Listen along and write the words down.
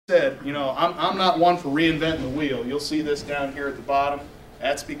said, you know, I'm not one for reinventing the wheel. You'll see this down here at the bottom.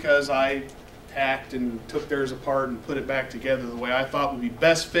 That's because I hacked and took theirs apart and put it back together the way I thought would be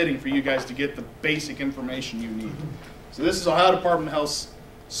best fitting for you guys to get the basic information you need. So this is Ohio Department of Health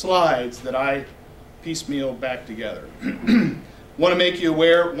slides that I piecemeal back together. Want to make you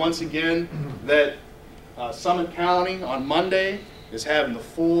aware once again that Summit County on Monday is having the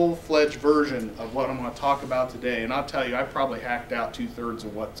full-fledged version of what I'm going to talk about today. And I'll tell you, I probably hacked out 2/3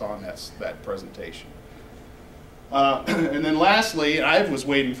 of what's on that presentation. And then lastly, I was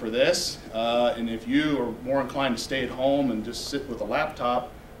waiting for this, and if you are more inclined to stay at home and just sit with a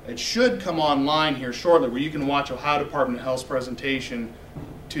laptop, it should come online here shortly where you can watch Ohio Department of Health's presentation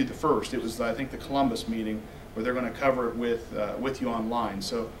to the first. It was, I think, the Columbus meeting where they're going to cover it with you online.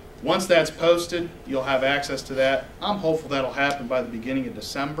 So once that's posted, you'll have access to that. I'm hopeful that'll happen by the beginning of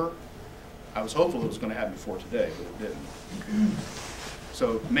December. I was hopeful it was going to happen before today, but it didn't.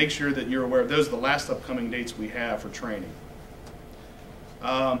 So make sure that you're aware. Those are the last upcoming dates we have for training.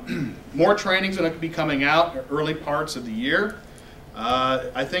 More training's going to be coming out in early parts of the year.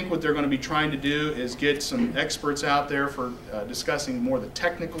 I think what they're going to be trying to do is get some experts out there for discussing more of the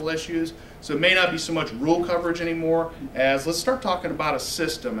technical issues. So it may not be so much rule coverage anymore as let's start talking about a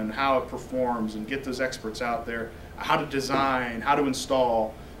system and how it performs and get those experts out there, how to design, how to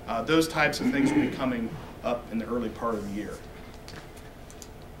install. Those types of things will be coming up in the early part of the year.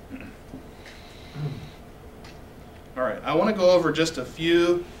 All right, I want to go over just a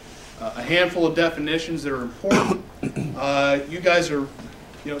handful of definitions that are important. You guys are,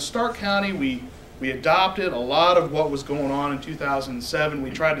 Stark County, we adopted a lot of what was going on in 2007. We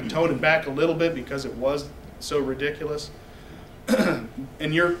tried to tone it back a little bit because it was so ridiculous.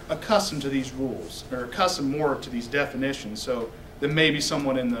 And you're accustomed to these rules, or accustomed more to these definitions, so there may be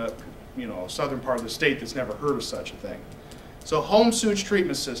someone in the southern part of the state that's never heard of such a thing. So home sewage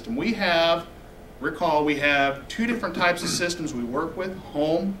treatment system. Recall we have two different types of systems we work with: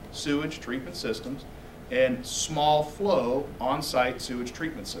 home sewage treatment systems and small flow on-site sewage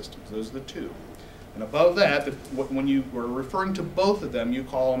treatment systems. Those are the two. And above that, when you were referring to both of them, you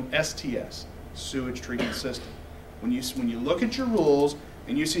call them STS, sewage treatment system. When you look at your rules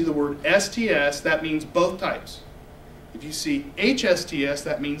and you see the word STS, that means both types. If you see HSTS,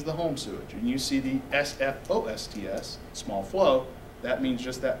 that means the home sewage. And you see the SFOSTS, small flow, that means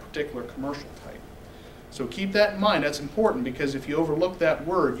just that particular commercial type. So keep that in mind. That's important because if you overlook that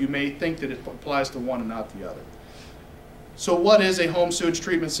word, you may think that it applies to one and not the other. So what is a home sewage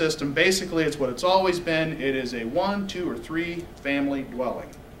treatment system? Basically, it's what it's always been. It is a 1, 2, or 3 family dwelling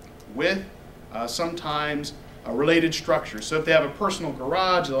with sometimes a related structure. So if they have a personal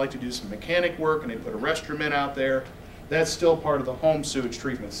garage, they like to do some mechanic work and they put a restroom in out there, that's still part of the home sewage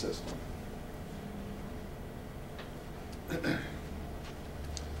treatment system.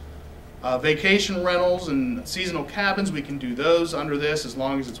 Vacation rentals and seasonal cabins, we can do those under this as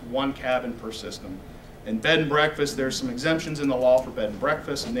long as it's 1 cabin per system. And bed and breakfast, there's some exemptions in the law for bed and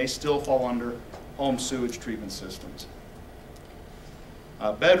breakfast, and they still fall under home sewage treatment systems.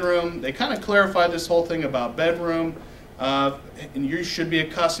 Bedroom, they kind of clarified this whole thing about bedroom, and you should be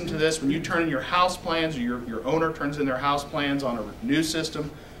accustomed to this. When you turn in your house plans, or your owner turns in their house plans on a new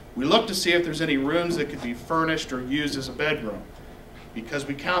system, we look to see if there's any rooms that could be furnished or used as a bedroom, because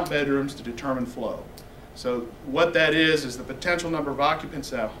we count bedrooms to determine flow. So what that is the potential number of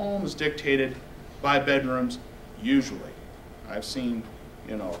occupants at a home is dictated by bedrooms usually. I've seen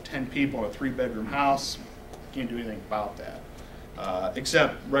 10 people in a 3-bedroom house. Can't do anything about that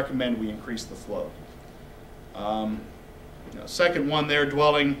except recommend we increase the flow. Second one there,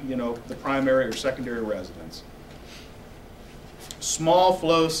 dwelling, the primary or secondary residence. Small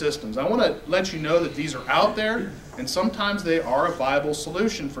flow systems. I want to let you know that these are out there and sometimes they are a viable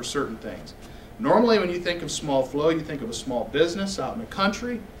solution for certain things. Normally when you think of small flow, you think of a small business out in the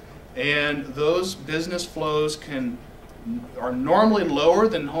country, and those business flows are normally lower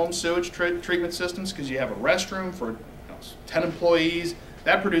than home sewage treatment systems because you have a restroom for 10 employees.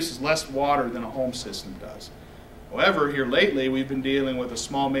 That produces less water than a home system does. However, here lately we've been dealing with a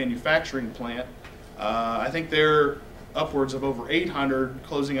small manufacturing plant. I think they're upwards of over 800,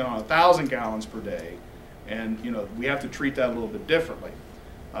 closing in on 1,000 gallons per day. And we have to treat that a little bit differently.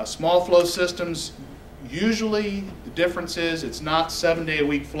 Small flow systems, usually the difference is it's not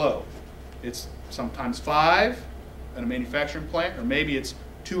 7-day-a-week flow. It's sometimes 5 at a manufacturing plant, or maybe it's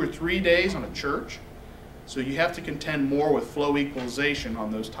 2 or 3 days on a church. So you have to contend more with flow equalization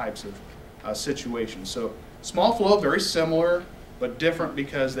on those types of situations. So small flow, very similar, but different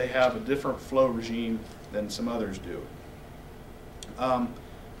because they have a different flow regime than some others do.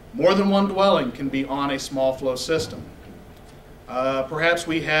 More than one dwelling can be on a small flow system. Perhaps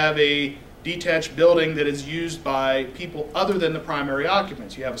we have a detached building that is used by people other than the primary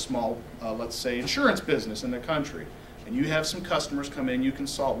occupants. You have a small, let's say, insurance business in the country, and you have some customers come in you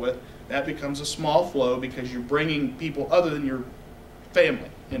consult with. That becomes a small flow because you're bringing people other than your family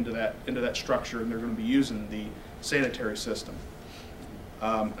into that structure, and they're going to be using the sanitary system.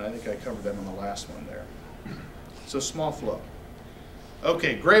 And I think I covered that on the last one there. So small flow.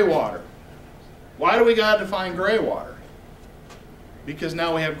 Okay, gray water. Why do we got to define gray water? Because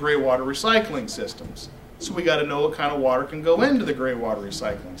now we have gray water recycling systems. So we got to know what kind of water can go into the gray water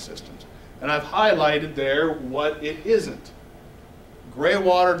recycling systems. And I've highlighted there what it isn't. Gray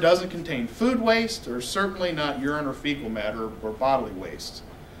water doesn't contain food waste, or certainly not urine or fecal matter or bodily waste.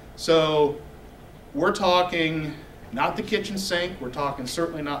 So we're talking not the kitchen sink, we're talking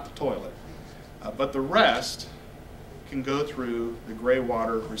certainly not the toilet. But the rest can go through the gray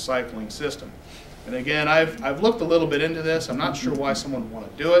water recycling system. And again, I've looked a little bit into this. I'm not sure why someone would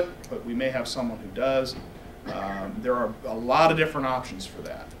want to do it, but we may have someone who does. There are a lot of different options for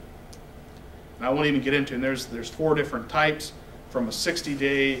that. And I won't even get into it. And there's 4 different types, from a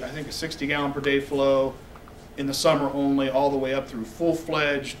 60-day, I think a 60 gallon per day flow in the summer only, all the way up through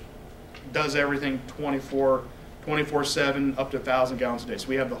full-fledged, does everything 24/7, up to 1,000 gallons a day. So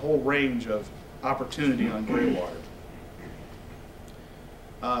we have the whole range of opportunity on gray water.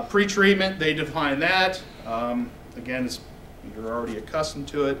 Pre-treatment, they define that. Again, you're already accustomed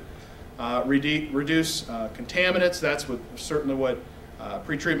to it. Reduce contaminants, that's certainly what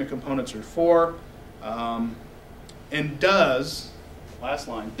pre-treatment components are for. And does, last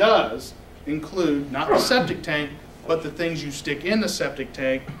line, does include not the septic tank, but the things you stick in the septic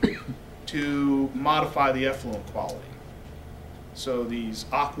tank to modify the effluent quality. So these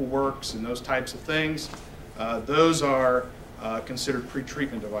aqua works and those types of things, those are considered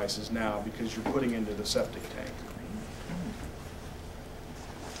pre-treatment devices now because you're putting into the septic tank.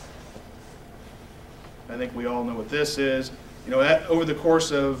 I think we all know what this is. You know, over the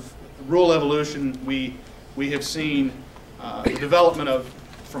course of rural evolution, we have seen the development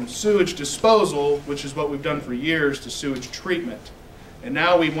from sewage disposal, which is what we've done for years, to sewage treatment. And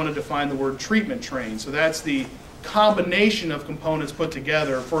now we want to define the word treatment train. So that's the combination of components put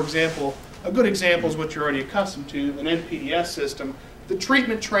together. For example, a good example is what you're already accustomed to, an NPDS system. The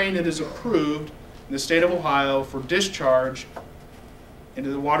treatment train that is approved in the state of Ohio for discharge into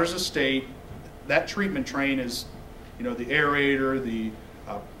the waters estate, that treatment train is, you know, the aerator, the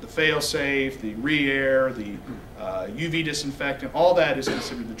fail-safe, the re-air, the UV disinfectant, all that is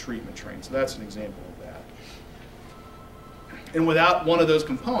considered the treatment train. So that's an example of that. And without one of those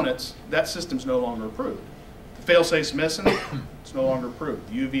components, that system's no longer approved. The fail-safe's missing, it's no longer approved.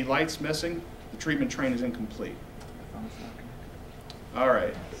 The UV light's missing, the treatment train is incomplete. All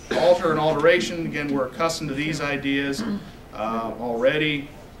right, alter and alteration, again, we're accustomed to these ideas already.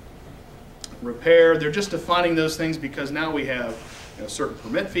 Repair, they're just defining those things because now we have, you know, certain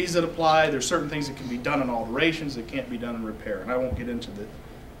permit fees that apply. There's certain things that can be done in alterations that can't be done in repair. And I won't get into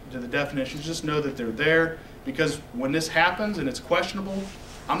the definitions, just know that they're there, because when this happens and it's questionable,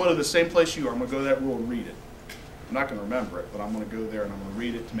 I'm going to the same place you are. I'm going to go to that rule and read it. I'm not going to remember it, but I'm going to go there and I'm going to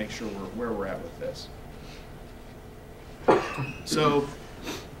read it to make sure where we're at with this. So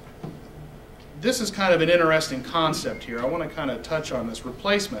this is kind of an interesting concept here. I want to kind of touch on this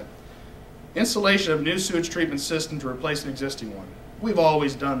replacement. Installation of new sewage treatment system to replace an existing one. We've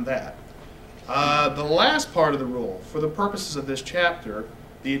always done that. The last part of the rule, for the purposes of this chapter,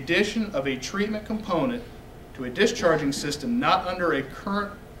 the addition of a treatment component to a discharging system not under a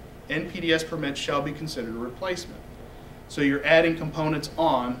current NPDS permit shall be considered a replacement. So you're adding components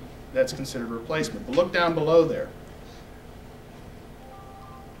on, that's considered a replacement. But look down below there.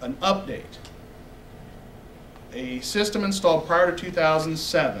 An update. A system installed prior to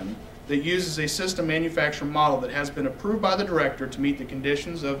 2007 that uses a system manufacturer model that has been approved by the director to meet the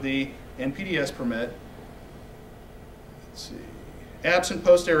conditions of the NPDS permit. Let's see. Absent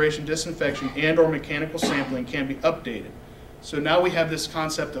post-aeration, disinfection, and/or mechanical sampling can be updated. So now we have this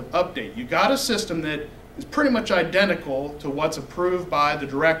concept of update. You got a system that is pretty much identical to what's approved by the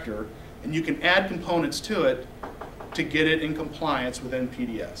director, and you can add components to it to get it in compliance with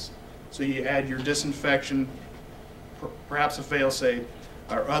NPDS. So you add your disinfection, perhaps a fail-safe,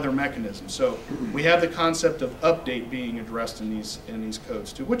 or other mechanisms. So we have the concept of update being addressed in these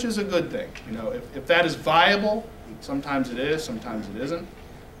codes too, which is a good thing. You know, if that is viable, sometimes it is, sometimes it isn't.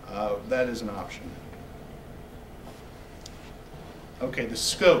 That is an option. Okay, the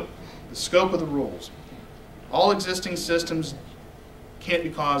scope of the rules. All existing systems can't be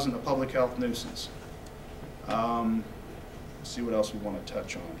causing a public health nuisance. Let's see what else we want to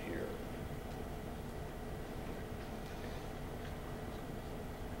touch on here.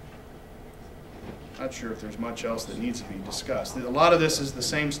 Not sure if there's much else that needs to be discussed. A lot of this is the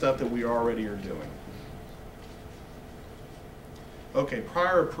same stuff that we already are doing. Okay,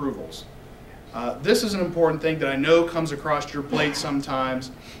 prior approvals. This is an important thing that I know comes across your plate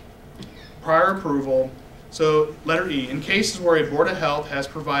sometimes. Prior approval. So letter E, in cases where a Board of Health has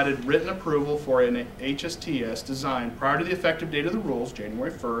provided written approval for an HSTS design prior to the effective date of the rules,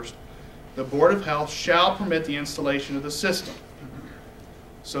 January 1st, the Board of Health shall permit the installation of the system.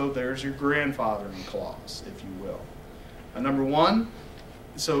 So there's your grandfathering clause, if you will. Number one,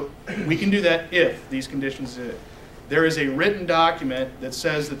 so we can do that if these conditions exist. There is a written document that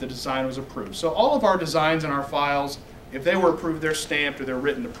says that the design was approved. So all of our designs in our files, if they were approved, they're stamped or they're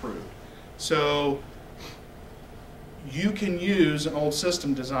written approved. So you can use an old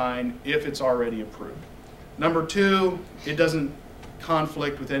system design if it's already approved. Number two, it doesn't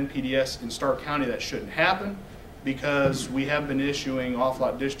conflict with NPDS in Stark County. That shouldn't happen because we have been issuing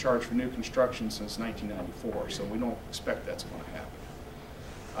off-lot discharge for new construction since 1994, so we don't expect that's going to happen.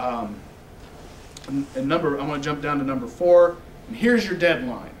 I'm going to jump down to number 4, and here's your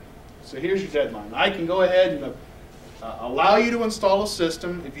deadline. So here's your deadline. I can go ahead and allow you to install a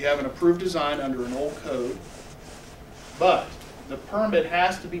system if you have an approved design under an old code, but the permit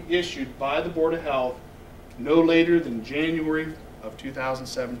has to be issued by the Board of Health no later than January of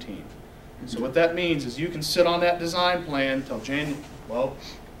 2017. So what that means is you can sit on that design plan until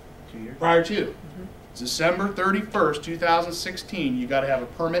prior to December 31st, 2016. You got to have a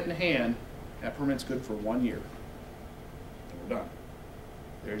permit in hand. That permit's good for 1 year. And we're done.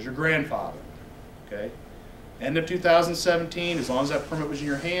 There's your grandfather. Okay. End of 2017, as long as that permit was in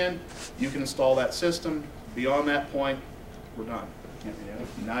your hand, you can install that system. Beyond that point, we're done. Can't renew it.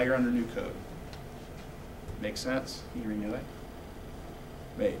 Now you're under new code. Make sense? Can you renew it?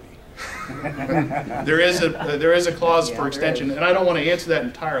 Maybe. there is a clause for extension, and I don't want to answer that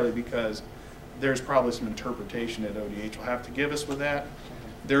entirely because there's probably some interpretation that ODH will have to give us with that.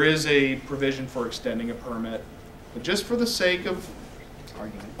 There is a provision for extending a permit, but just for the sake of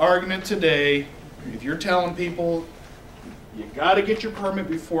argument today, if you're telling people you got to get your permit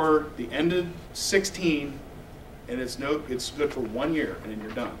before the end of 16, and it's good for 1 year, and then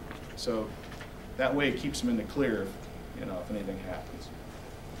you're done. So that way it keeps them in the clear, if anything happens.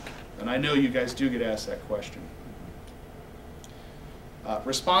 And I know you guys do get asked that question.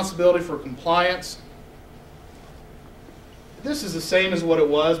 Responsibility for compliance. This is the same as what it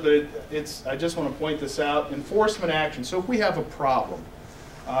was, but I just want to point this out. Enforcement action. So if we have a problem,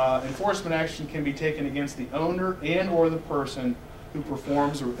 enforcement action can be taken against the owner and or the person who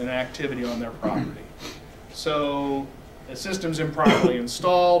performs an activity on their property. So a system's improperly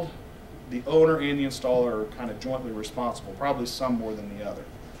installed, the owner and the installer are kind of jointly responsible, probably some more than the other.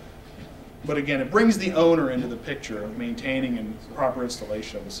 But again, it brings the owner into the picture of maintaining and proper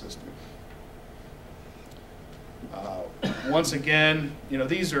installation of the system. Once again,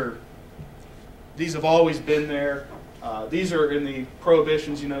 these have always been there. These are in the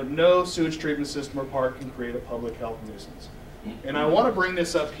prohibitions. No sewage treatment system or park can create a public health nuisance. And I want to bring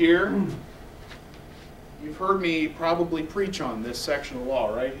this up here. You've heard me probably preach on this section of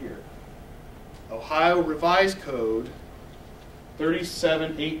law right here. Ohio Revised Code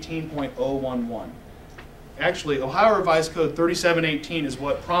 3718.011. Actually, Ohio Revised Code 3718 is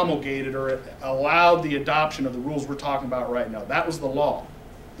what promulgated or allowed the adoption of the rules we're talking about right now. That was the law.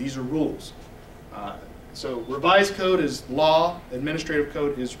 These are rules. So Revised Code is law, Administrative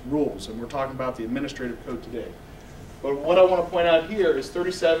Code is rules, and we're talking about the Administrative Code today. But what I want to point out here is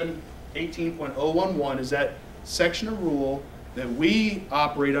 3718.011 is that section of rule that we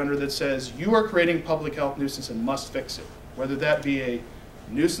operate under that says you are creating a public health nuisance and must fix it, whether that be a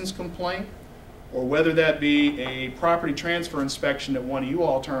nuisance complaint or whether that be a property transfer inspection that one of you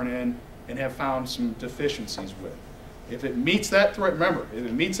all turn in and have found some deficiencies with. If it meets that remember, if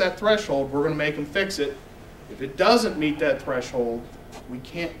it meets that threshold, we're going to make them fix it. If it doesn't meet that threshold, we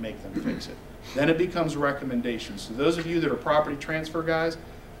can't make them fix it. Then it becomes recommendations. So those of you that are property transfer guys,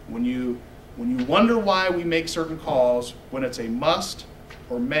 when you wonder why we make certain calls, when it's a must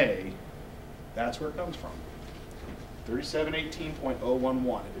or may, that's where it comes from.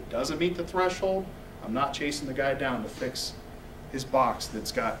 3718.011. If it doesn't meet the threshold, I'm not chasing the guy down to fix his box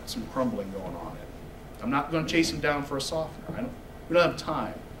that's got some crumbling going on it. I'm not going to chase him down for a softener. We don't have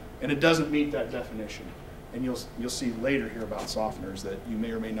time. And it doesn't meet that definition. And you'll see later here about softeners that you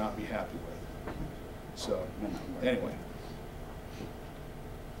may or may not be happy with. So, anyway.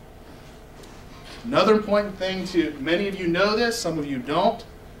 Another important thing many of you know this, some of you don't.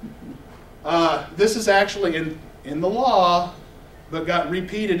 This is actually in the law, but got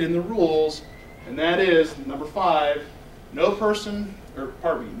repeated in the rules, and that is, number 5, no person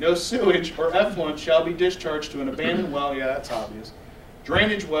no sewage or effluent shall be discharged to an abandoned well, yeah, that's obvious,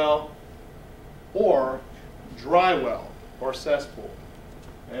 drainage well, or dry well, or cesspool,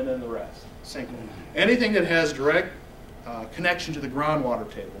 and then the rest, sinkhole. Anything that has direct connection to the groundwater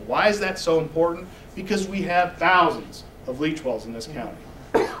table. Why is that so important? Because we have thousands of leach wells in this county,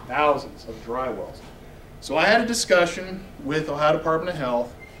 thousands of dry wells. So I had a discussion with Ohio Department of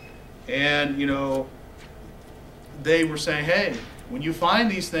Health, and they were saying, hey, when you find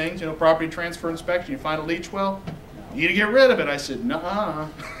these things, property transfer inspection, you find a leach well, you need to get rid of it. I said, nuh-uh,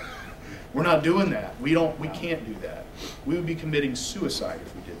 we're not doing that. We can't do that. We would be committing suicide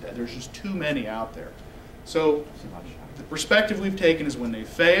if we did that. There's just too many out there. So the perspective we've taken is when they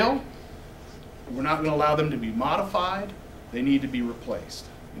fail, we're not going to allow them to be modified. They need to be replaced.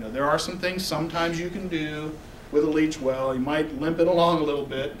 There are some things sometimes you can do with a leach well. You might limp it along a little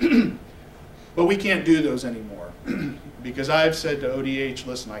bit, but we can't do those anymore. Because I've said to ODH,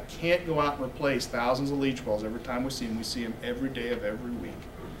 listen, I can't go out and replace thousands of leach wells every time we see them. We see them every day of every week.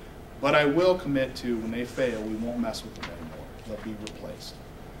 But I will commit to, when they fail, we won't mess with them anymore. They'll be replaced.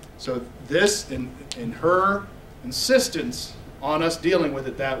 So this, and her insistence on us dealing with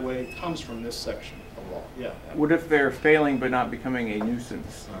it that way, comes from this section of law. Yeah. What if they're failing but not becoming a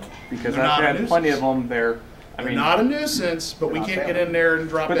nuisance? Because I've had plenty of them there. They're not a nuisance, but we can't get in there and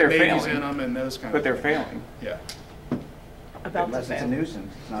drop dead babies in them and those kind of things. But they're failing. Yeah. Unless it's a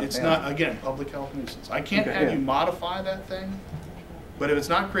nuisance. It's not, again, public health nuisance. I can't have you modify that thing, but if it's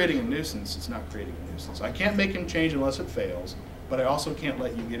not creating a nuisance, it's not creating a nuisance. I can't make him change unless it fails, but I also can't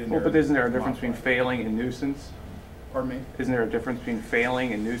let you get in there. Well, but isn't there a difference between failing and nuisance? Pardon me? Isn't there a difference between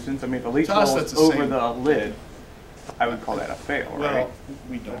failing and nuisance? I mean, if a leach well is over the lid, I would call that a fail, right? Well,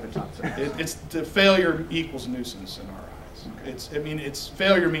 we don't. It's the failure equals nuisance in our eyes. It's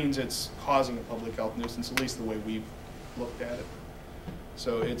failure means it's causing a public health nuisance, at least the way we've looked at it.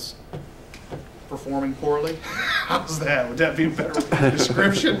 So it's performing poorly. How's that? Would that be a better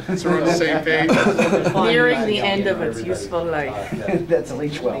description? So we're on the same page. Nearing the end of its useful life. That's a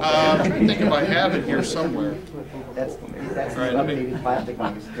leach well. I'm trying to think if I have it here somewhere. That's All right, updated plastic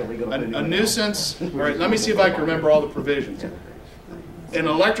one. It's illegal. A nuisance. All right, let me see if I can remember all the provisions. An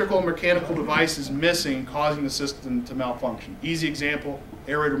electrical or mechanical device is missing, causing the system to malfunction. Easy example: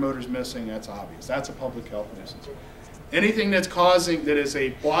 aerator motor's missing. That's obvious. That's a public health nuisance. Anything that is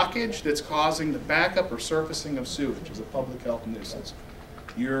a blockage that's causing the backup or surfacing of sewage is a public health nuisance.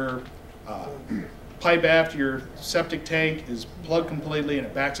 Your pipe after your septic tank is plugged completely and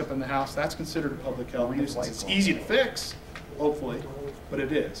it backs up in the house, that's considered a public health nuisance. It's easy to fix, hopefully, but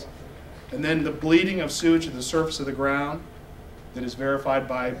it is. And then the bleeding of sewage to the surface of the ground that is verified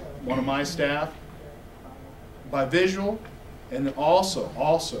by one of my staff, by visual, and then also,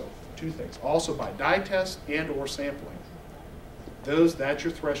 two things, also by dye test and or sampling. That's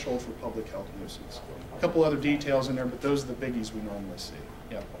your threshold for public health nuisance. A couple other details in there, but those are the biggies we normally see.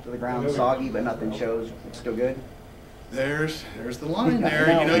 Yeah. So the ground's soggy, but nothing shows. It's still good. There's the line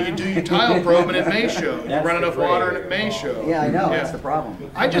there. You do your tile probe and it may show. You run enough water and it may show. Yeah, I know. Yeah. That's the problem.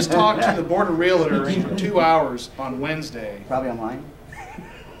 I just talked to the Board of Realtors for 2 hours on Wednesday. Probably online.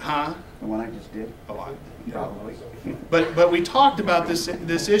 Huh? The one I just did. Probably. But we talked about this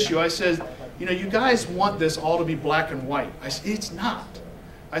issue. I said, you guys want this all to be black and white. I said, it's not.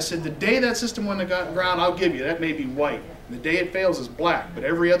 I said, the day that system went in the ground, I'll give you, that may be white. The day it fails is black, but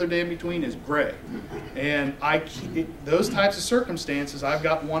every other day in between is gray. And those types of circumstances, I've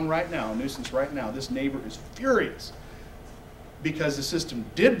got one right now, a nuisance right now. This neighbor is furious because the system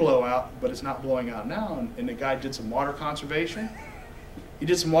did blow out, but it's not blowing out now. And the guy did some water conservation. He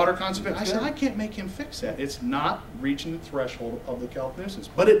did some water conservation. I said, I can't make him fix that. It's not reaching the threshold of public health nuisance.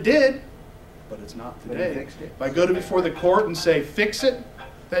 But it did, but it's not today. If I go to before the court and say, fix it,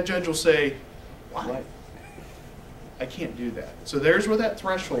 that judge will say, why? I can't do that. So there's where that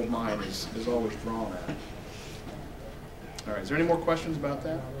threshold line is always drawn at. All right, is there any more questions about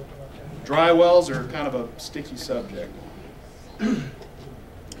that? Dry wells are kind of a sticky subject.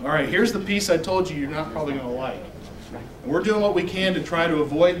 All right, here's the piece I told you you're not probably going to like. And we're doing what we can to try to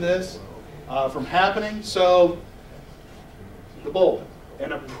avoid this from happening. So, the bold.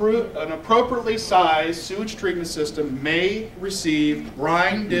 An appropriately sized sewage treatment system may receive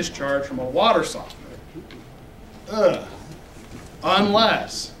brine discharge from a water softener.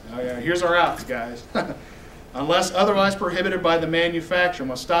 Unless, here's our outs, guys. Unless otherwise prohibited by the manufacturer. I'm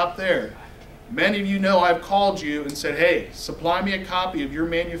going to stop there. Many of you know I've called you and said, hey, supply me a copy of your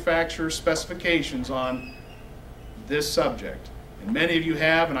manufacturer's specifications on this subject. And many of you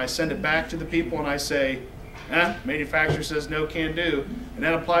have, and I send it back to the people and I say, Manufacturer says no, can do. And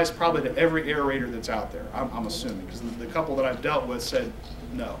that applies probably to every aerator that's out there, I'm assuming, because the couple that I've dealt with said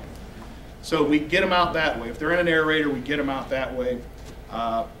no. So we get them out that way. If they're in an aerator, we get them out that way.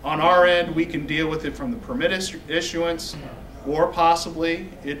 On our end, we can deal with it from the permit issuance, or possibly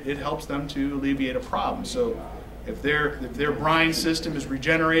it helps them to alleviate a problem. So if their brine system is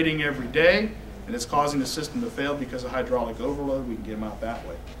regenerating every day and it's causing the system to fail because of hydraulic overload, we can get them out that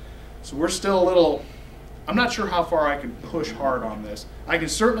way. So we're still a little, I'm not sure how far I can push hard on this. I can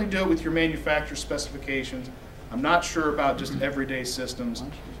certainly do it with your manufacturer specifications. I'm not sure about just everyday systems.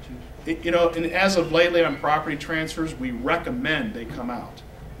 You know, and as of lately on property transfers, we recommend they come out.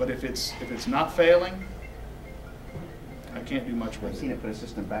 But if it's not failing, I can't do much with it. I've seen it put a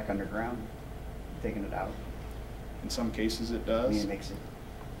system back underground, taking it out. In some cases it does. I mean, it makes it.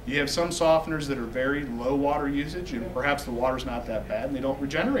 You have some softeners that are very low water usage, and perhaps the water's not that bad, and they don't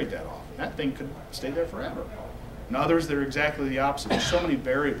regenerate that often. That thing could stay there forever. And others that are exactly the opposite. There's so many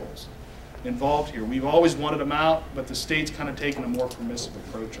variables involved here. We've always wanted them out, but the state's kind of taken a more permissive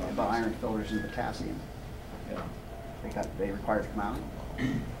approach on About this. iron filters and potassium. Yeah. They require to come out.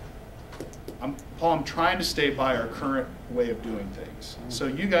 Paul, I'm trying to stay by our current way of doing things. So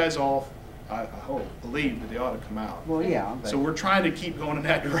you guys all, I hope, believe that they ought to come out. Well, yeah. So we're trying to keep going in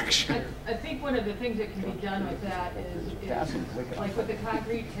that direction. I think one of the things that can be done with that is like with the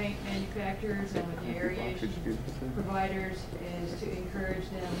concrete tank manufacturers and with the aeration providers, is to encourage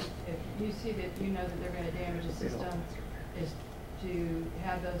them, if you see that you know that they're going to damage the system, is to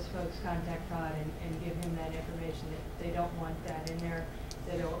have those folks contact Todd and give him that information that they don't want that in there,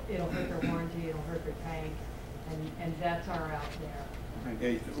 that it'll hurt their warranty, it'll hurt their tank, and that's our out there.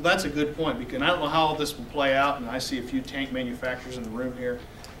 Yeah, well, that's a good point, because I don't know how all this will play out, and I see a few tank manufacturers in the room here.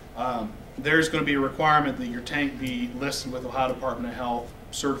 There's going to be a requirement that your tank be listed with Ohio Department of Health,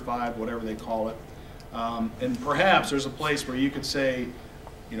 certified, whatever they call it. And perhaps there's a place where you could say,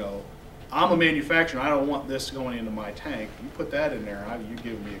 you know, I'm a manufacturer, I don't want this going into my tank. You put that in there, you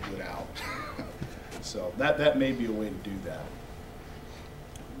give me a good out. So that may be a way to do that.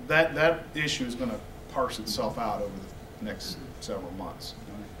 That issue is going to parse itself out over the next several months.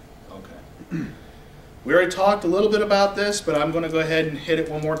 Okay. We already talked a little bit about this, but I'm going to go ahead and hit it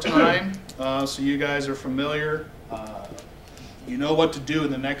one more time so you guys are familiar. You know what to do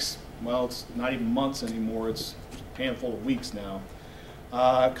in the next, well, it's not even months anymore, it's a handful of weeks now.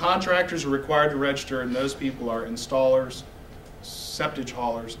 Contractors are required to register, and those people are installers, septic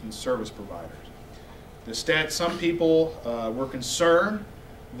haulers, and service providers. Some people were concerned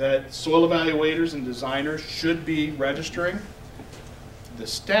that soil evaluators and designers should be registering. The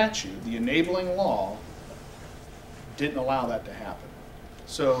statute, the enabling law, didn't allow that to happen.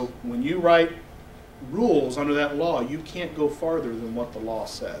 So when you write rules under that law, you can't go farther than what the law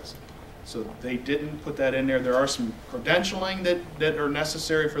says. So they didn't put that in there. There are some credentialing that are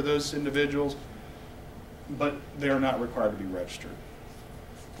necessary for those individuals, but they are not required to be registered.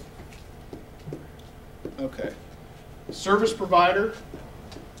 Okay. Service provider.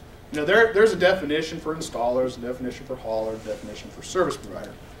 You know, there's a definition for installers, a definition for hauler, a definition for service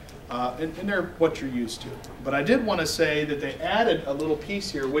provider. And they're what you're used to. But I did want to say that they added a little piece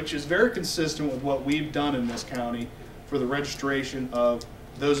here, which is very consistent with what we've done in this county for the registration of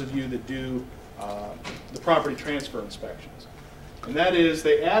those of you that do the property transfer inspections. And that is,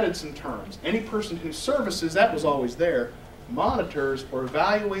 they added some terms. Any person who services, that was always there, monitors or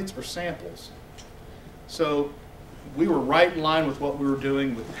evaluates or samples. So we were right in line with what we were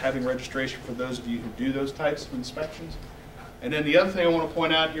doing with having registration for those of you who do those types of inspections. And then the other thing I want to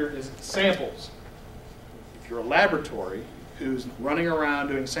point out here is samples. If you're a laboratory who's running around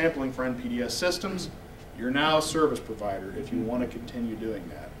doing sampling for NPDS systems, you're now a service provider if you want to continue doing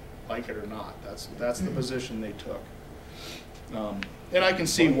that, like it or not. That's the position they took. And I can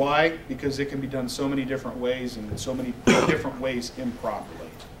see why, because it can be done so many different ways and in so many different ways improperly.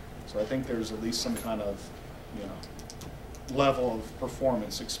 So I think there's at least some kind of, you know, level of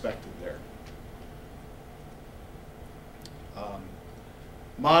performance expected there.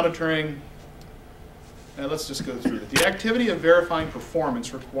 Monitoring, let's just go through it. The activity of verifying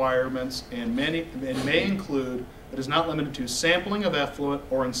performance requirements and may include, but is not limited to, sampling of effluent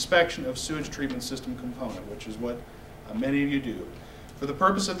or inspection of sewage treatment system component, which is what many of you do. For the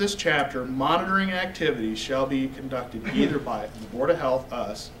purpose of this chapter, monitoring activities shall be conducted either by the Board of Health,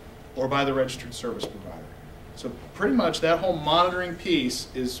 us, or by the registered service provider. So pretty much that whole monitoring piece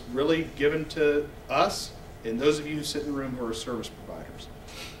is really given to us and those of you who sit in the room who are service providers.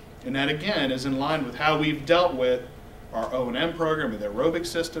 And that, again, is in line with how we've dealt with our O&M program with aerobic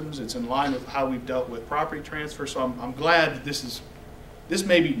systems. It's in line with how we've dealt with property transfer. So I'm glad that this This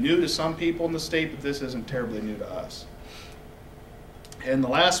may be new to some people in the state, but this isn't terribly new to us. And the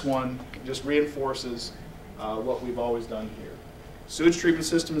last one just reinforces what we've always done here. Sewage treatment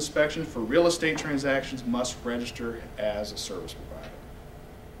system inspection for real estate transactions must register as a service provider.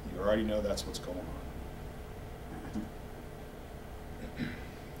 You already know that's what's going on.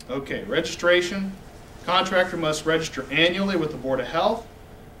 Okay, registration. Contractor must register annually with the Board of Health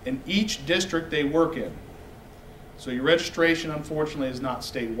in each district they work in. So your registration, unfortunately, is not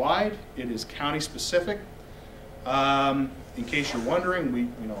statewide. It is county specific. In case you're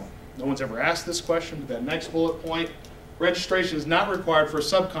wondering, no one's ever asked this question, but that next bullet point, registration is not required for a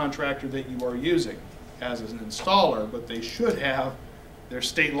subcontractor that you are using as an installer, but they should have their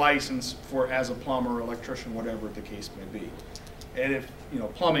state license for as a plumber, electrician, whatever the case may be. And if,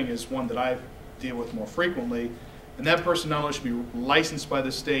 plumbing is one that I deal with more frequently, and that person not only should be licensed by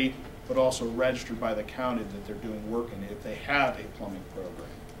the state, but also registered by the county that they're doing work in if they have a plumbing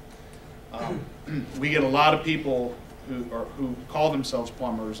program. We get a lot of people who call themselves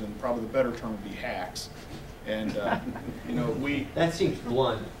plumbers, and probably the better term would be hacks. And we. That seems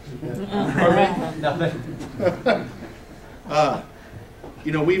blunt. Nothing.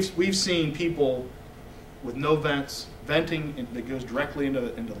 We've seen people with no vents, venting that goes directly into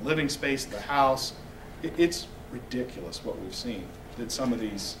the living space of the house. It's ridiculous what we've seen that some of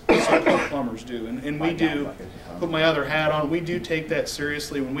these so-called plumbers do. And we do, put my other hat on, we do take that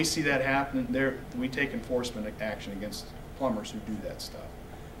seriously. When we see that happen, we take enforcement action against plumbers who do that stuff.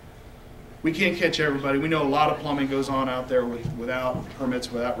 We can't catch everybody. We know a lot of plumbing goes on out there without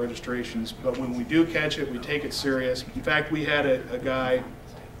permits, without registrations, but when we do catch it, we take it serious. In fact, we had a guy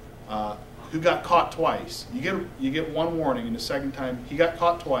who got caught twice. You get one warning, and the second time he got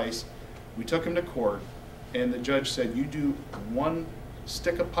caught twice. We took him to court, and the judge said, "You do one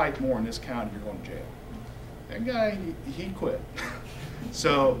stick of pipe more in this county, you're going to jail." That guy, he quit.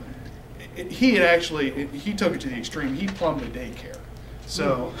 So he took it to the extreme. He plumbed a daycare.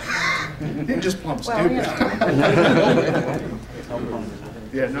 So he didn't just plumb stupid.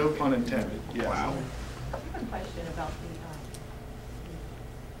 Yeah, no pun intended. Yeah. I Wow. have a question about the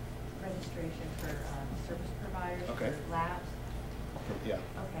registration for service providers, Okay. for labs. Yeah.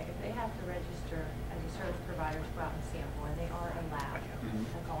 Okay, if they have to register as a service provider to go out and sample, and they are a lab,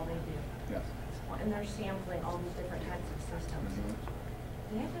 that's all they do. Yeah. And they're sampling all these different types of systems. Do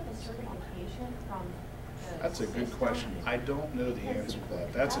they have to have a certification from the That's a good system? question. I don't know the answer to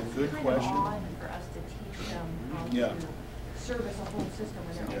that. That's a good That's question. kind of odd for us to teach them how Yeah. to service a whole system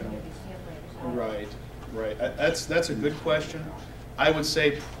when they're only going to be sampling. Right. That's a good question. I would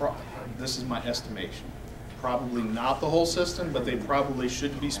say this is my estimation. Probably not the whole system, but they probably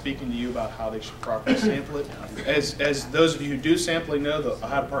should be speaking to you about how they should properly sample it. As those of you who do sampling know, the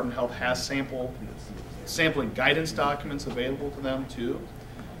Ohio Department of Health has sampling guidance documents available to them too.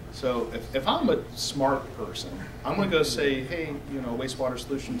 So if I'm a smart person, I'm going to go say, hey, Wastewater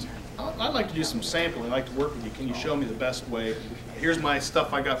Solutions, I'd like to do some sampling. I'd like to work with you. Can you show me the best way? Here's my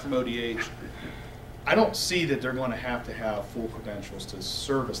stuff I got from ODH. I don't see that they're going to have full credentials to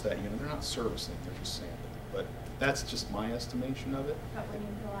service that unit. They're not servicing, they're just sampling. But that's just my estimation of it. But when you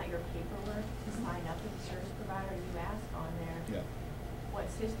fill out your paperwork to sign up as a service provider, you ask on there, what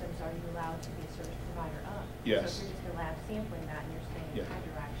systems are you allowed to be a service provider of? Yes. So if you're just a lab sampling that and you're saying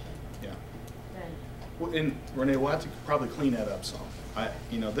hydroaction, then. Well, and Renee, we'll have to probably clean that up some.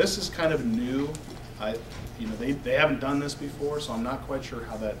 This is kind of new. They haven't done this before, so I'm not quite sure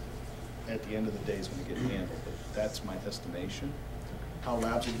how that, at the end of the day, is going to get handled. But that's my estimation, how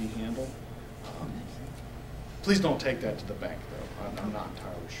labs will be handled. Please don't take that to the bank, though. I'm not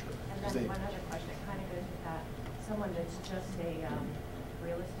entirely sure. And then one other question, it kind of goes with that. Someone that's just a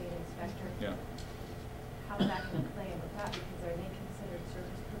real estate inspector, how's that going to play in with that? Because are they considered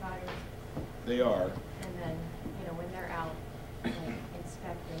service providers? They are. And then, when they're out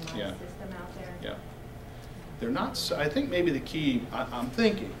inspecting my system out there? They're not, I think maybe the key, I'm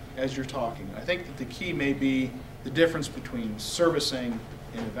thinking, as you're talking, I think that the key may be the difference between servicing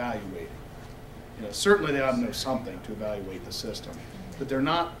and evaluating. Certainly they ought to know something to evaluate the system, but they're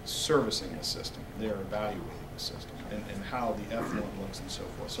not servicing the system. They're evaluating the system and how the effluent looks and so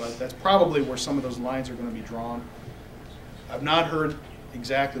forth. So that's probably where some of those lines are going to be drawn. I've not heard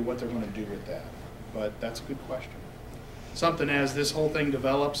exactly what they're going to do with that, but that's a good question. Something as this whole thing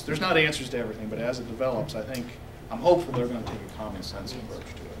develops, there's not answers to everything, but as it develops, I'm hopeful they're going to take a common sense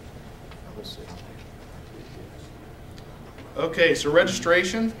approach to it. We'll see. Okay, so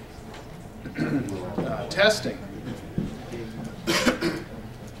registration. Testing.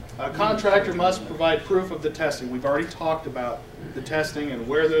 A contractor must provide proof of the testing. We've already talked about the testing and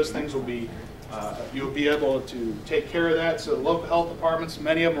where those things will be You'll be able to take care of that. So the local health departments,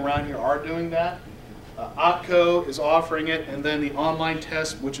 many of them around here are doing that. OTCO is offering it, and then the online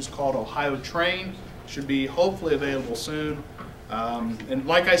test, which is called Ohio Train, should be hopefully available soon. And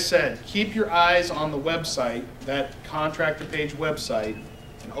like I said, keep your eyes on the website, that contractor page website,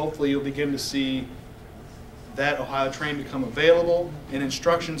 and hopefully you'll begin to see that Ohio Train become available and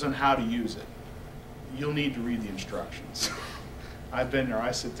instructions on how to use it. You'll need to read the instructions. I've been there.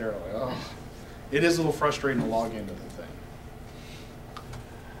 I sit there like, oh. It is a little frustrating to log into the thing.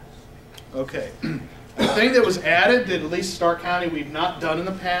 Okay. The thing that was added that at least Stark County we've not done in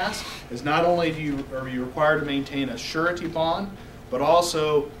the past is not only are you required to maintain a surety bond, but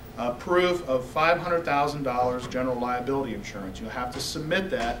also proof of $500,000 general liability insurance. You'll have to submit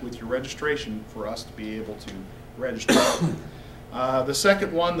that with your registration for us to be able to register. The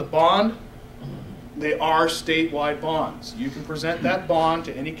second one, the bond, they are statewide bonds. You can present that bond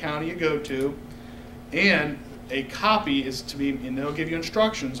to any county you go to, and a copy is to be, and they'll give you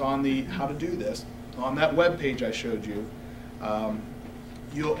instructions on how to do this. On that web page I showed you,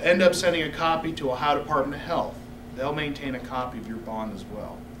 you'll end up sending a copy to Ohio Department of Health. They'll maintain a copy of your bond as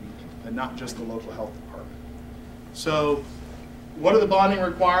well, and not just the local health department. So what are the bonding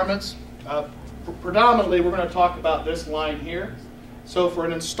requirements? Predominantly, we're going to talk about this line here. So for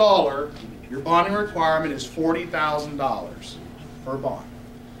an installer, your bonding requirement is $40,000 for a bond.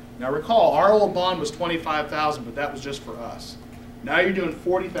 Now recall, our old bond was $25,000, but that was just for us. Now you're doing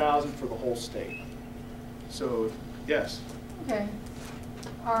 $40,000 for the whole state. So, yes. Okay.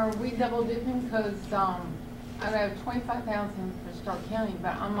 Are we double dipping? Because I have $25,000 for Stark County,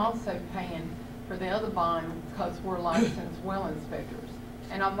 but I'm also paying for the other bond because we're licensed well inspectors.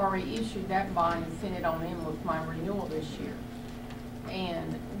 And I've already issued that bond and sent it on in with my renewal this year.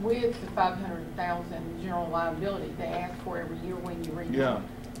 And with the $500,000 general liability they ask for every year when you renew. Yeah.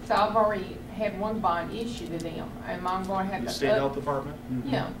 So I've already had one bond issued to them. Am I going to have The state health department?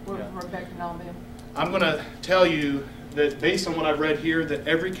 Yeah, with Yeah. Rebecca and all them. I'm going to tell you that based on what I've read here, that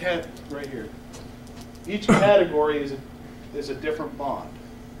every right here, each category is a different bond.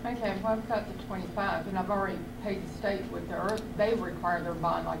 Okay, well, I've got the 25, and I've already paid the state with their, they require their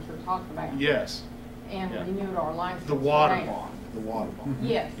bond like you're talking about. Yes. And Yeah. renewed our license. The water today. bond. The water bond.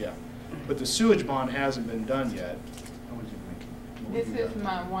 Yes. Yeah. But the sewage bond hasn't been done yet. This is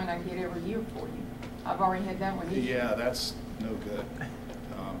my one I get every year for you. I've already had that one issued. Yeah, that's no good.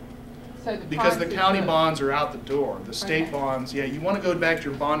 So the Because the price is county good. bonds are out the door. The state Okay. bonds, yeah, you want to go back to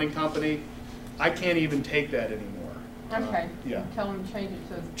your bonding company. I can't even take that anymore. Okay. Yeah. Tell them to change it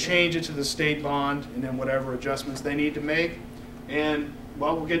to. Change it to the state bond and then whatever adjustments they need to make. And,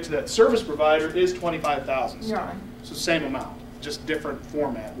 well, we'll get to that. Service provider is $25,000. You're right. So same amount, just different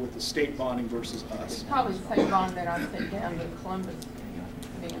format with the state bonding versus It's us. probably the same bond that I sent down to Columbus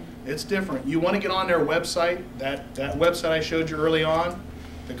then. It's different. You want to get on their website, that website I showed you early on,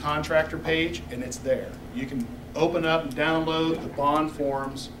 the contractor page, and it's there. You can open up and download the bond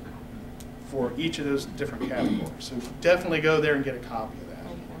forms for each of those different categories. So definitely go there and get a copy of that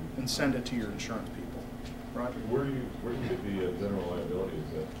Okay. and send it to your insurance people. Roger? Where do you get the general liability? Is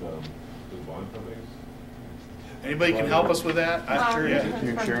that the bond companies? Anybody can help us with that? I'm sure, yeah.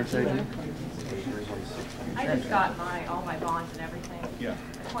 Your insurance agent? I just got all my bonds and everything. Yeah.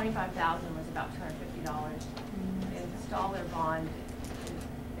 The $25,000 was about $250. The installer bond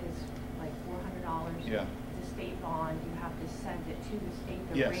is like $400. Yeah. The state bond, you have to send it to the state,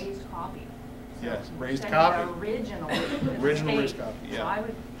 the Yes. raised copy. So Yes, you raised send copy. The original to the Original state. raised copy, yeah. So I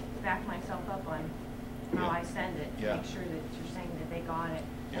would back myself up on how Yeah. I send it to Yeah. make sure that you're saying that they got it.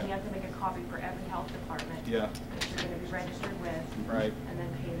 Yeah. And you have to make a copy for every health department. Yeah. That you're going to be registered with. Right. And then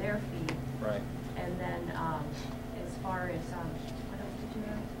pay their fee. Right. And then, as far as, what else did you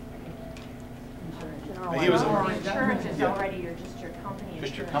have? He was Oh, insurance is Yeah. already just your company insurance.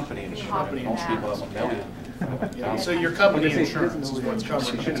 Just your company You insurance. copy Most that. people have a million. Yeah. So your company insurance is what's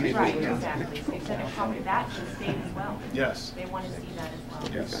covering it. Right, exactly. So you send a copy of that to the state as well. Yes. They want to see that as well.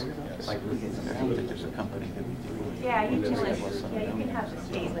 Yes. Yes. Like, there's a company that we do. Yeah, you can have the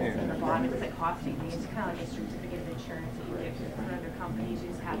state list in the bottom. It's like costing me. It's kind of like a certificate of insurance that you get for other companies. You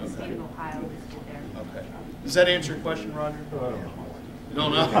just have the state of Ohio listed there. Okay. Does that answer your question, Roger? You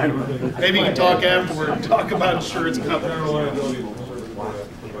don't know? Maybe you can talk afterward and talk about insurance General companies. liability is service provider,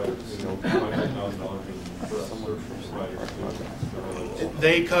 $500,000 for a service provider.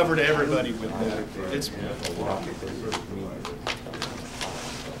 They covered everybody with that. It's,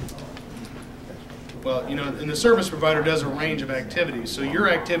 well, you know, and the service provider does a range of activities, so your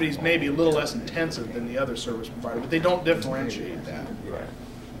activities may be a little less intensive than the other service provider, but they don't differentiate that.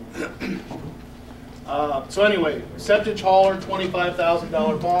 So anyway, septic hauler,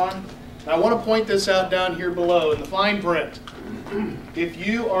 $25,000 bond. I want to point this out down here below in the fine print. If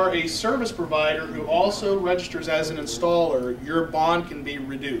you are a service provider who also registers as an installer, your bond can be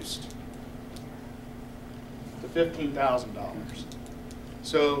reduced to $15,000.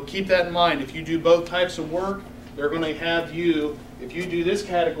 So keep that in mind. If you do both types of work, they're going to have you, if you do this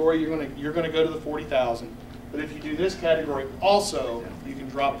category, you're going to go to the $40,000. But if you do this category also, you can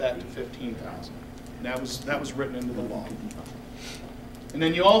drop that to $15,000. And that was written into the law. And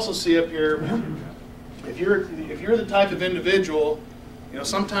then you also see up here, if you're the type of individual, you know,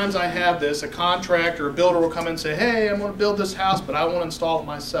 sometimes I have this, a contractor, a builder will come in and say, hey, I'm going to build this house, but I want to install it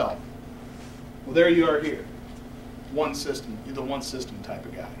myself. Well, there you are here. One system, you're the one system type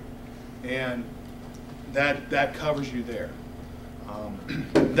of guy. And that covers you there.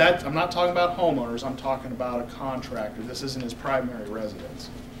 I'm not talking about homeowners, I'm talking about a contractor. This isn't his primary residence.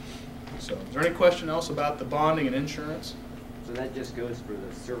 So is there any question else about the bonding and insurance? So that just goes for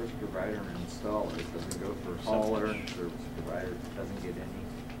the service provider and installer. It doesn't go for hauler and service provider. It doesn't get any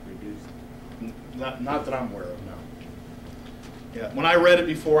reduced. Not that I'm aware of, no. Yeah, when I read it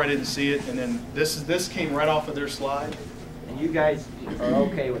before, I didn't see it, and then this came right off of their slide. And you guys are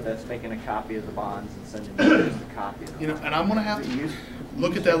okay with us making a copy of the bonds and sending you just a copy of them? You know, and I'm going to have to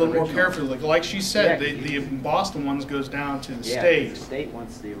look at that a little more carefully. Like she said, the Boston ones goes down to the state. The state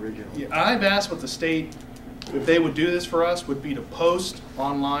wants the original. Yeah, I've asked what the state, if they would do this for us, would be to post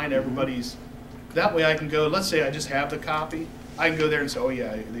online everybody's. That way I can go, let's say I just have the copy, I can go there and say, oh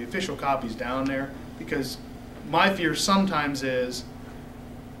yeah, the official copy's down there. Because my fear sometimes is,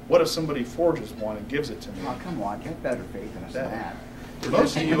 what if somebody forges one and gives it to me? Oh, come on, get better faith in us than that.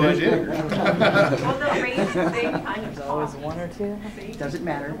 Most of you I do. Well, the rates, they kind of always one or two. Doesn't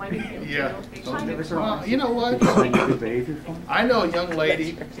matter. Yeah. Well, you know what? I know a young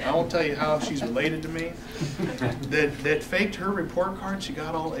lady, I won't tell you how she's related to me, that faked her report card. She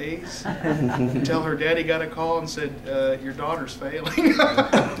got all A's until her daddy got a call and said, your daughter's failing.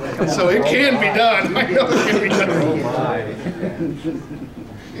 So it can be done. I know it can be done.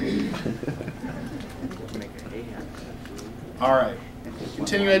 All right.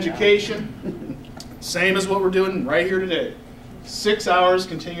 Continuing education, same as what we're doing right here today. 6 hours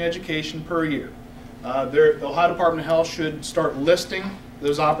continuing education per year. The Ohio Department of Health should start listing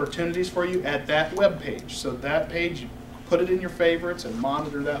those opportunities for you at that web page. So that page, you put it in your favorites and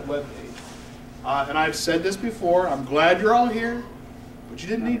monitor that web page. And I've said this before, I'm glad you're all here, but you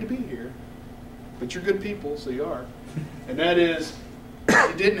didn't need to be here. But you're good people, so you are. And that is,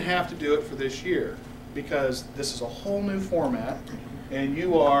 you didn't have to do it for this year, because this is a whole new format, and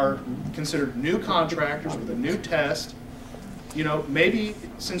you are considered new contractors with a new test. You know, maybe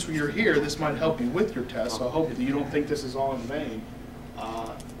since you're here, this might help you with your test, so I hope that you don't think this is all in vain.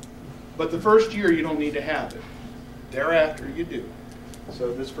 But the first year, you don't need to have it. Thereafter, you do.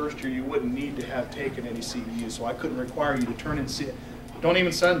 So this first year, you wouldn't need to have taken any CEUs, so I couldn't require you to turn in CEUs. Don't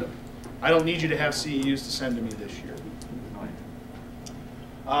even send them. I don't need you to have CEUs to send to me this year.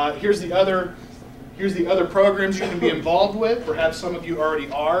 Here's the other programs you can be involved with. Perhaps some of you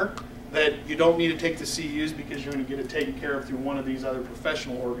already are, that you don't need to take the CEUs because you're going to get it taken care of through one of these other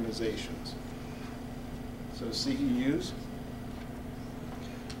professional organizations. So CEUs.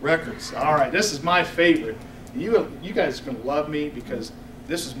 Records. All right, this is my favorite. You guys are going to love me because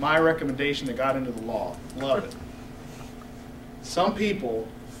this is my recommendation that got into the law. Love it. Some people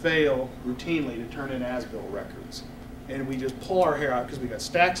fail routinely to turn in as-built records. And we just pull our hair out because we got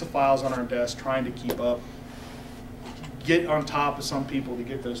stacks of files on our desk trying to keep up, get on top of some people to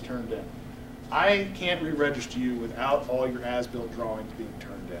get those turned in. I can't re-register you without all your as-built drawings being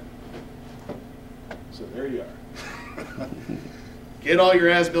turned in. So there you are. Get all your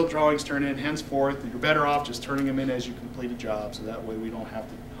as-built drawings turned in. Henceforth, you're better off just turning them in as you complete a job, so that way we don't have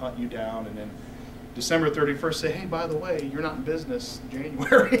to hunt you down and then December 31st say, hey, by the way, you're not in business in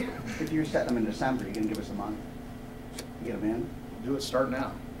January. If you're setting them in December, you're going to give us a month. Get them in? Do it start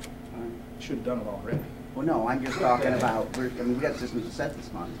now. Should have done it already. Well, no, I'm just talking about, we got systems to set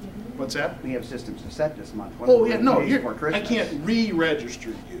this month. What's that? We have systems to set this month. Oh, yeah, no, I can't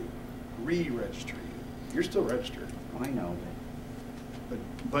re-register you. Re-register you. You're still registered. I know.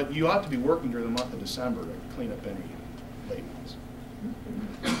 But you ought to be working during the month of December to clean up any late ones.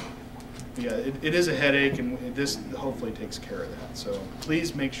 Yeah, it is a headache, and this hopefully takes care of that. So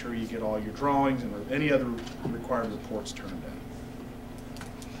please make sure you get all your drawings and any other required reports turned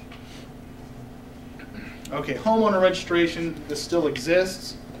in. Okay, homeowner registration, this still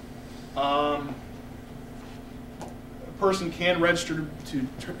exists. A person can register to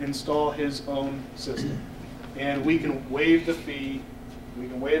install his own system, and we can waive the fee, we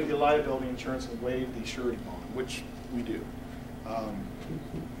can waive the liability insurance and waive the surety bond, which we do.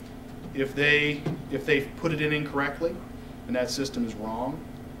 if they put it in incorrectly and that system is wrong,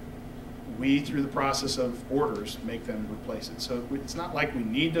 we, through the process of orders, make them replace it. So it's not like we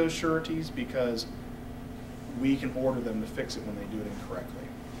need those sureties, because we can order them to fix it when they do it incorrectly.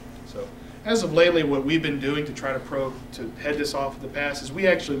 So as of lately, what we've been doing to try to head this off at the pass is we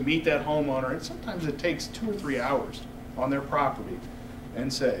actually meet that homeowner, and sometimes it takes 2 or 3 hours on their property,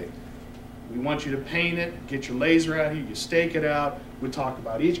 and say, we want you to paint it, get your laser out here, you stake it out, we talk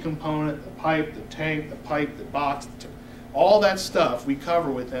about each component, the pipe, the tank, the pipe, the box, all that stuff we cover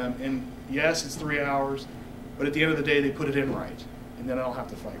with them, and yes, it's 3 hours, but at the end of the day, they put it in right, and then I don't have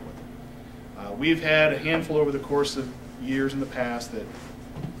to fight with them. We've had a handful over the course of years in the past that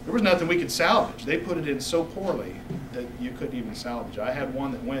there was nothing we could salvage. They put it in so poorly that you couldn't even salvage. I had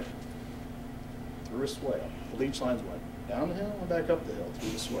one that went through a swale. The leach lines went down the hill and back up the hill through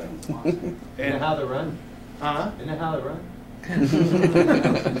the swale. Isn't that how they run? Huh? Isn't that how they run?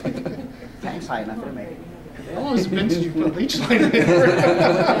 Tank's high enough to make it. How long has it been since you put a leach line in?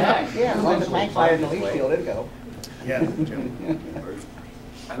 Yeah, as long as the tank's higher than the leach field, it'll go. Yeah, Jim.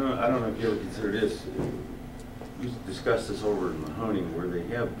 I don't know if you ever consider this. We discussed this over in Mahoning, where they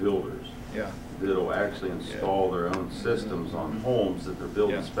have builders that'll actually install their own systems on homes that they're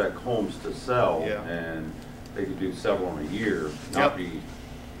building spec homes to sell, and they could do several in a year, not be,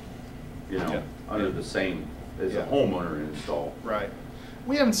 you know, under the same as a homeowner install. Right.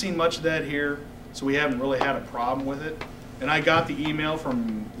 We haven't seen much of that here, so we haven't really had a problem with it. And I got the email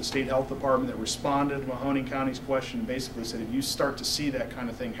from the State Health Department that responded to Mahoning County's question, and basically said if you start to see that kind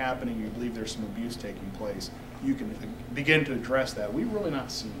of thing happening, you believe there's some abuse taking place, you can begin to address that. We've really not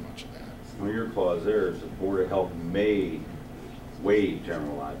seen much of that. Well, your clause there is the Board of Health may waive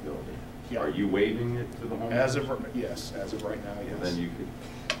general liability. Yeah. Are you waiving it to the homeowner? Yes, as of right now, yes. Then you could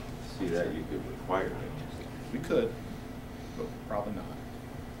see that you could require it. We could, but probably not.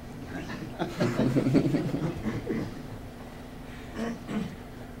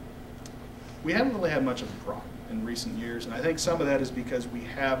 We haven't really had much of a problem in recent years, and I think some of that is because we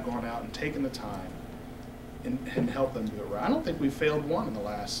have gone out and taken the time and helped them do it right. I don't think we've failed one in the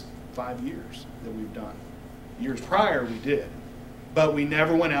last 5 years that we've done. Years prior we did, but we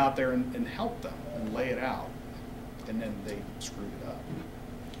never went out there and helped them and lay it out, and then they screwed it up.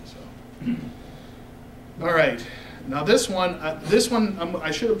 So, all right, now this one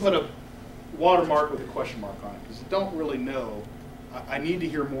I should have put a watermark with a question mark on it, because I don't really know. I need to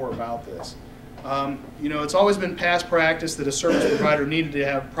hear more about this. You know, it's always been past practice that a service provider needed to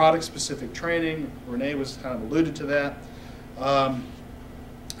have product-specific training. Renee was kind of alluded to that. And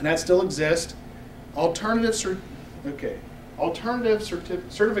that still exists. Alternative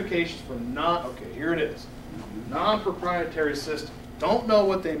certifications for here it is. Non-proprietary system. Don't know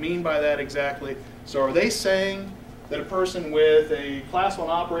what they mean by that exactly. So are they saying that a person with a Class 1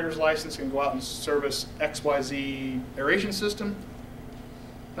 operator's license can go out and service XYZ aeration system?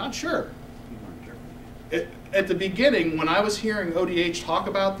 Not sure. At the beginning, when I was hearing ODH talk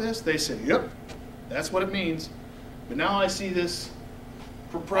about this, they said, yep, that's what it means. But now I see this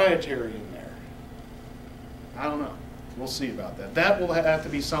proprietary in there. I don't know. We'll see about that. That will have to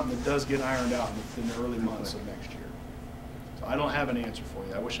be something that does get ironed out in the early months of next year. So I don't have an answer for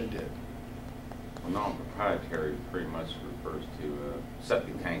you. I wish I did. Well, non-proprietary pretty much refers to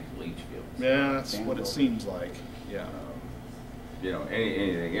septic tank leach fields. Yeah, that's what it seems like. Yeah. You know,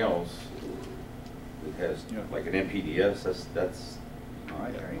 anything else that has like an MPDS, that's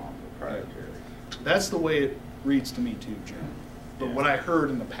non-proprietary. That's the way it reads to me too, Jim. But what I heard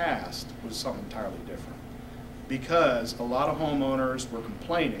in the past was something entirely different. Because a lot of homeowners were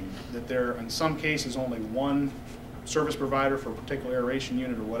complaining that there, in some cases, only one service provider for a particular aeration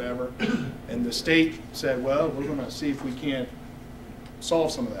unit or whatever, and the state said, well, we're going to see if we can't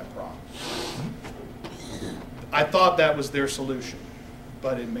solve some of that problem. I thought that was their solution,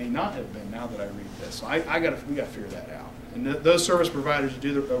 but it may not have been now that I read this. So we got to figure that out. And those service providers who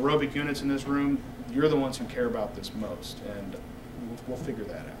do the aerobic units in this room, you're the ones who care about this most, and we'll figure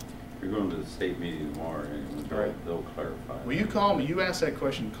that out. You're going to the state meeting tomorrow, and they'll clarify. Well, you call me. You ask that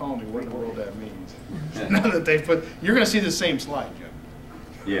question. Call me. What in the world that means? Now that they put, you're going to see the same slide, Jim.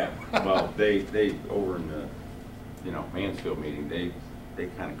 Yeah. Well, they over in the Mansfield meeting, they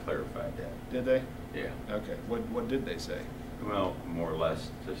kind of clarified that. Did they? Yeah. Okay. What did they say? Well, more or less,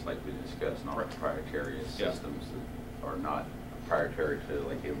 just like we discussed, non-proprietary systems that are not proprietary to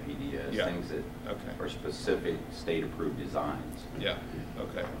like MPDS, things that are specific state-approved designs. Yeah.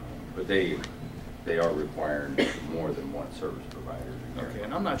 Okay. But they are requiring more than one service provider. Okay,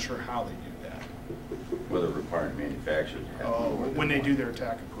 and I'm not sure how they do that. Whether requiring manufacturers to have more than when they one. do their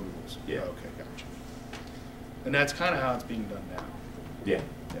attack approvals. Yeah. Okay, gotcha. And that's kind of how it's being done now. Yeah.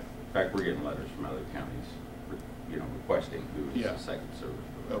 Yeah. In fact, we're getting letters from other counties, you know, requesting who is Yeah. the second service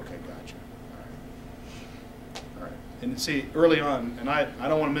provider. Okay, gotcha. All right. And see, early on, and I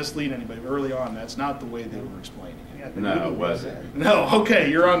don't want to mislead anybody, but early on, that's not the way they were explaining it. Yeah, the No, meeting it they wasn't. said- No,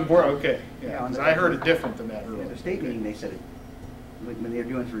 okay, you're on board, okay. Yeah, Yeah, on 'cause the- I heard it different than that Yeah, earlier. the state meeting, they said, when they were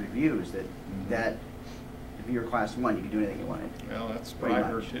doing some reviews, that if you were class 1, you could do anything you wanted. Well, that's what Pretty I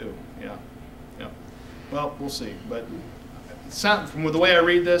heard much. too, yeah, yeah. Well, we'll see, but it sound, from the way I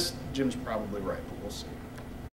read this, Jim's probably right, but we'll see.